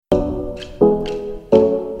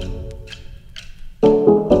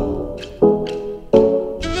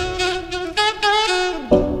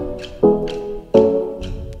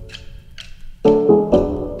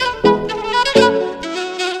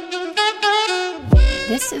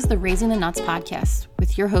This is the Raising the Nuts podcast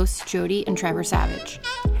with your hosts, Jody and Trevor Savage.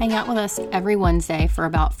 Hang out with us every Wednesday for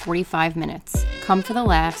about 45 minutes. Come for the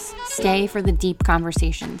laughs, stay for the deep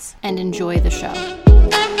conversations, and enjoy the show.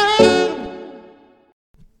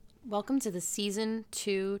 Welcome to the Season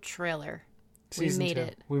 2 trailer. We made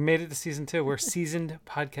it to Season 2. We're seasoned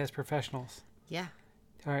podcast professionals. Yeah.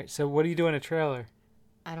 All right, so what do you do in a trailer?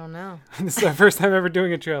 I don't know. This is our first time ever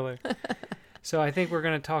doing a trailer. So I think we're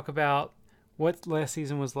going to talk about what last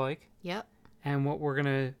season was like. Yep. And what we're going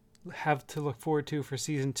to have to look forward to for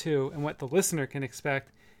Season 2 and what the listener can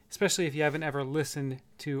expect, especially if you haven't ever listened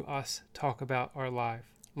to us talk about our live.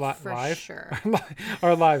 Sure.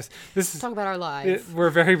 Our lives. This is talk about our lives.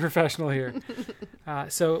 We're very professional here.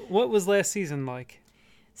 So what was last season like?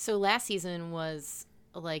 So last season was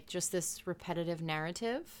like just this repetitive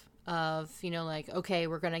narrative of, okay,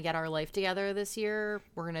 we're going to get our life together this year.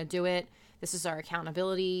 We're going to do it. This is our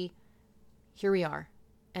accountability. Here we are.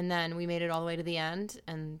 And then we made it all the way to the end,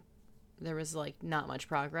 and there was not much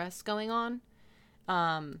progress going on.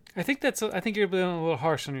 I think you're being a little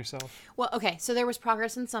harsh on yourself. Well, okay, so there was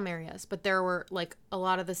progress in some areas, but there were a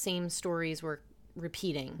lot of the same stories were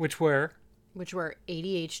repeating. Which were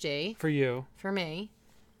ADHD. For you. For me.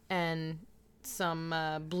 And some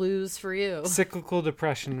blues for you. Cyclical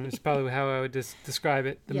depression is probably how I would describe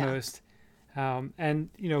it the most. And,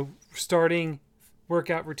 starting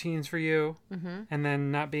workout routines for you, and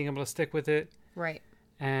then not being able to stick with it. Right.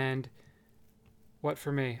 And what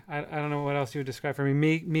for me? I don't know what else you would describe for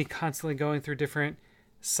me. Me constantly going through different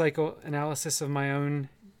psychoanalysis of my own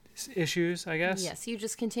issues, I guess. Yes, you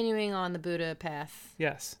just continuing on the Buddha path.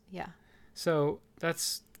 Yes. Yeah. So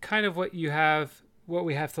that's kind of what we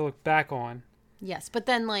have to look back on. Yes, but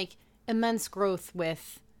then immense growth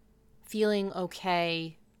with feeling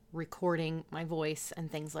okay recording my voice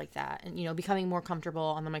and things like that, and becoming more comfortable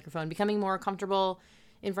on the microphone, becoming more comfortable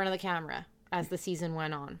in front of the camera as the season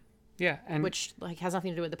went on. Yeah, and which has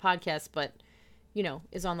nothing to do with the podcast, but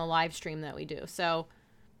is on the live stream that we do. So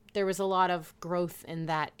there was a lot of growth in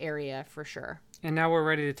that area for sure. And now we're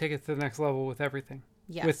ready to take it to the next level with everything.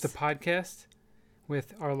 Yes. With the podcast,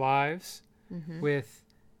 with our lives, with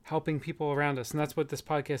helping people around us. And that's what this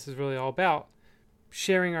podcast is really all about.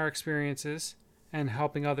 Sharing our experiences and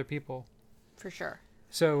helping other people. For sure.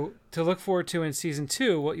 So to look forward to in Season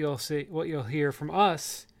 2, what you'll hear from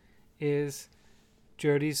us is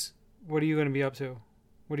Jody's, what are you going to be up to?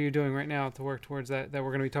 What are you doing right now to work towards that we're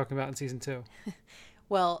going to be talking about in Season 2?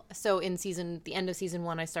 Well, so the end of Season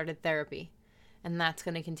 1, I started therapy, and that's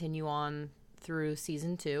going to continue on through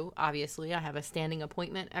Season 2. Obviously, I have a standing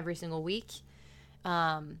appointment every single week.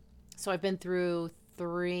 So I've been through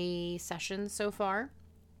 3 sessions so far,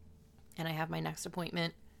 and I have my next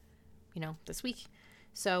appointment, this week.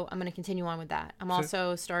 So I'm going to continue on with that. I'm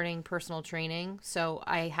also starting personal training, so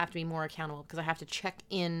I have to be more accountable because I have to check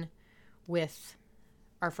in with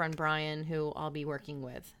our friend Brian, who I'll be working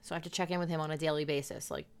with. So I have to check in with him on a daily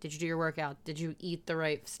basis. Did you do your workout? Did you eat the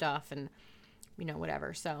right stuff? And,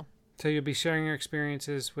 whatever. So you'll be sharing your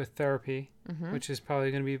experiences with therapy, which is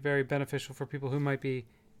probably going to be very beneficial for people who might be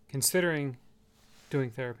considering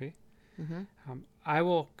doing therapy. I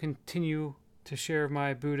will continue to share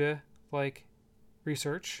my Buddha-like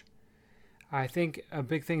research. I think a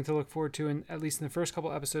big thing to look forward to, at least in the first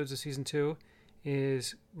couple episodes of Season 2,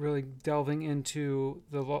 is really delving into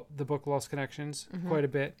the book Lost Connections quite a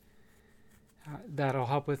bit. That'll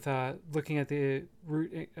help with looking at the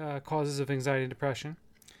root causes of anxiety and depression.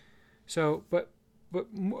 So, but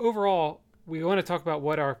overall, we want to talk about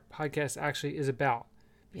what our podcast actually is about,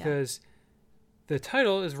 because the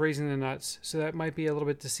title is Raising the Nuts, so that might be a little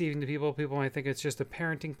bit deceiving to people. People might think it's just a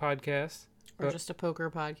parenting podcast. Or just a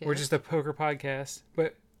poker podcast. Or just a poker podcast.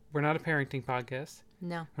 But we're not a parenting podcast.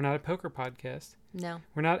 No. We're not a poker podcast. No.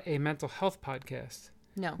 We're not a mental health podcast.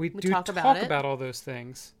 No. We do talk about all those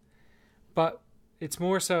things. But it's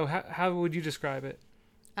more so, how would you describe it?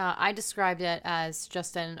 I described it as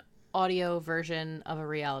just an audio version of a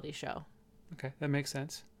reality show. Okay, that makes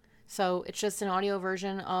sense. So it's just an audio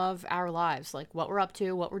version of our lives, what we're up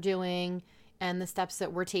to, what we're doing, and the steps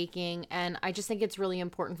that we're taking. And I just think it's really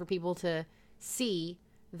important for people to see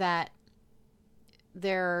that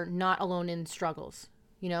they're not alone in struggles.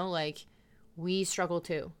 We struggle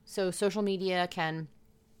too. So social media can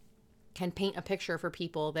paint a picture for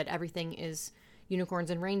people that everything is unicorns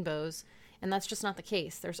and rainbows. And that's just not the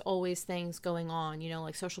case. There's always things going on.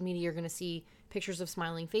 Social media, you're going to see pictures of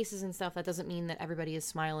smiling faces and stuff. That doesn't mean that everybody is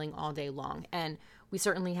smiling all day long. And we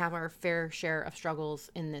certainly have our fair share of struggles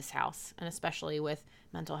in this house, and especially with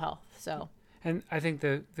mental health. So, and I think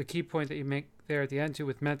the key point that you make there at the end too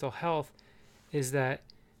with mental health is that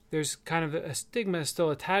there's kind of a stigma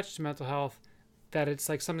still attached to mental health, that it's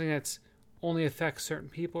like something that's only affects certain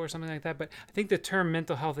people or something like that. But I think the term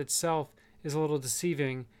mental health itself is a little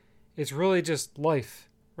deceiving. It's really just life,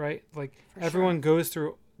 right? Like everyone goes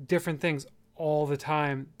through different things all the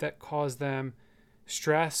time that cause them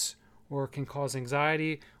stress, or can cause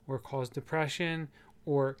anxiety, or cause depression,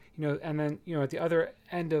 or, and then, at the other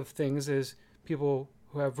end of things is people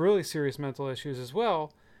who have really serious mental issues as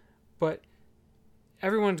well. But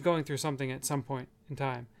everyone's going through something at some point in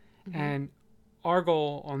time. Mm-hmm. And our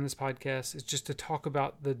goal on this podcast is just to talk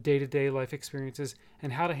about the day-to-day life experiences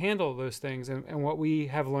and how to handle those things, and what we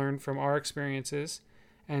have learned from our experiences,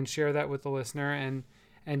 and share that with the listener.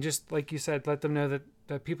 And just like you said, let them know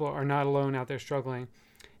that people are not alone out there struggling.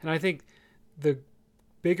 And I think the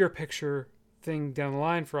bigger picture thing down the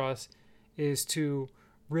line for us is to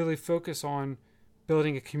really focus on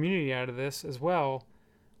building a community out of this as well,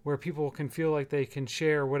 where people can feel like they can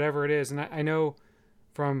share whatever it is. And I know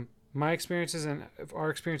from my experiences and our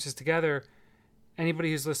experiences together,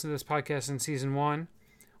 anybody who's listened to this podcast in season 1,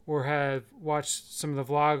 or have watched some of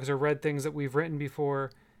the vlogs or read things that we've written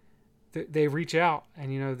before, they reach out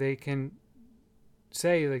and, they can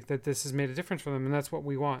say like that this has made a difference for them. And that's what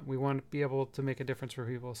we want. We want to be able to make a difference for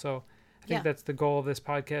people. So I think that's the goal of this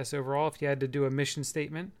podcast overall. If you had to do a mission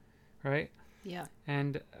statement, right? Yeah.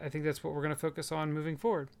 And I think that's what we're going to focus on moving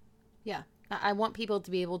forward. Yeah. I want people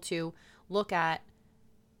to be able to look at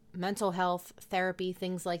mental health, therapy,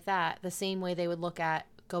 things like that, the same way they would look at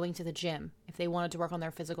going to the gym if they wanted to work on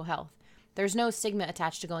their physical health. There's no stigma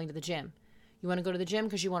attached to going to the gym. You want to go to the gym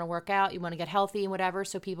because you want to work out, you want to get healthy and whatever,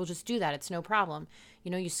 so people just do that. It's no problem.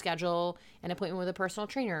 You schedule an appointment with a personal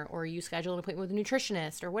trainer, or you schedule an appointment with a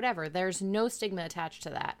nutritionist or whatever. There's no stigma attached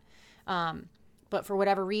to that. But for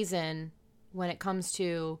whatever reason, when it comes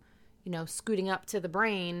to, scooting up to the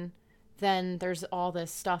brain, then there's all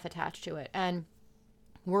this stuff attached to it. And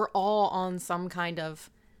we're all on some kind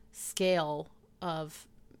of scale of,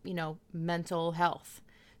 mental health.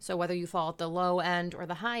 So whether you fall at the low end or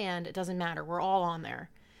the high end, it doesn't matter. We're all on there.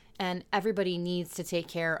 And everybody needs to take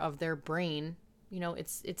care of their brain.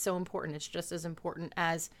 It's so important. It's just as important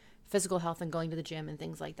as physical health and going to the gym and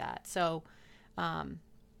things like that. So,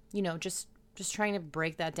 just trying to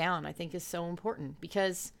break that down, I think, is so important,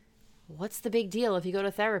 because what's the big deal if you go to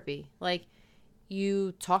therapy? Like,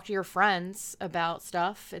 you talk to your friends about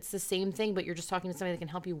stuff. It's the same thing, but you're just talking to somebody that can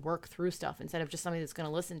help you work through stuff instead of just somebody that's going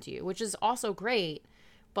to listen to you, which is also great.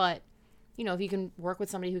 But, if you can work with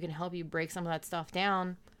somebody who can help you break some of that stuff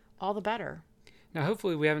down, all the better. Now,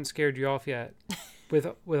 hopefully we haven't scared you off yet with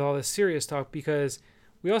all this serious talk, because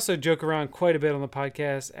we also joke around quite a bit on the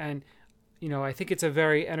podcast. And, I think it's a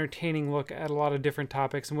very entertaining look at a lot of different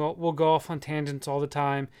topics, and we'll go off on tangents all the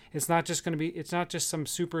time. It's not just some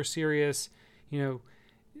super serious,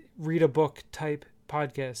 read a book type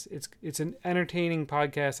podcast. It's an entertaining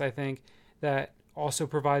podcast, I think, that also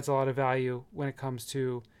provides a lot of value when it comes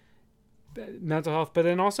to mental health, but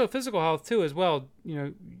then also physical health too as well.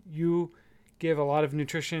 You give a lot of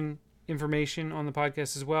nutrition information on the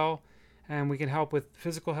podcast as well, and we can help with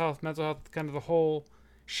physical health, mental health, kind of the whole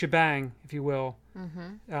shebang, if you will,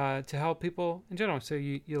 to help people in general. So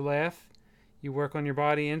you laugh, you work on your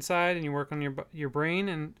body inside, and you work on your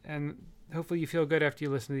brain, and hopefully you feel good after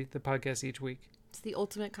you listen to the podcast each week. It's the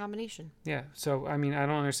ultimate combination. Yeah. So, I don't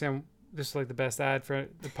understand. This is like the best ad for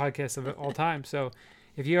the podcast of all time. So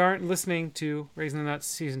if you aren't listening to Raising the Nuts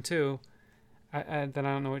Season 2, then I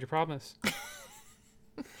don't know what your problem is.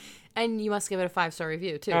 And you must give it a 5-star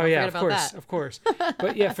review, too. Oh, yeah, of course.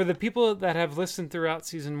 But yeah, for the people that have listened throughout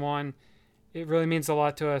Season 1, it really means a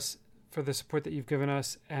lot to us for the support that you've given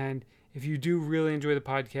us. And if you do really enjoy the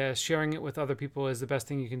podcast, sharing it with other people is the best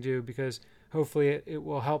thing you can do, because hopefully it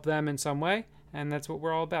will help them in some way. And that's what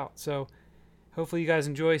we're all about. So hopefully you guys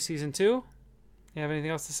enjoy Season 2. You have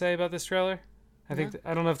anything else to say about this trailer? I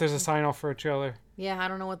don't know if there's a sign-off for a trailer. Yeah, I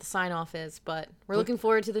don't know what the sign-off is, but we're looking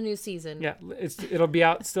forward to the new season. Yeah, it'll be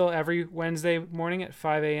out still every Wednesday morning at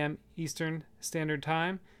 5 a.m. Eastern Standard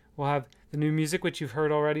Time. We'll have the new music, which you've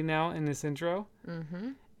heard already now in this intro,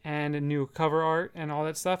 and a new cover art and all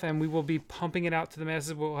that stuff, and we will be pumping it out to the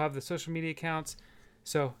masses. We'll have the social media accounts,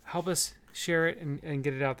 so help us share it and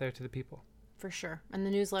get it out there to the people. For sure, and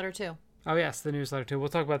the newsletter too. Oh, yes, the newsletter too. We'll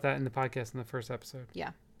talk about that in the podcast in the first episode. Yeah.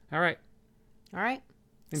 All right.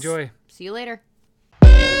 Enjoy. See you later.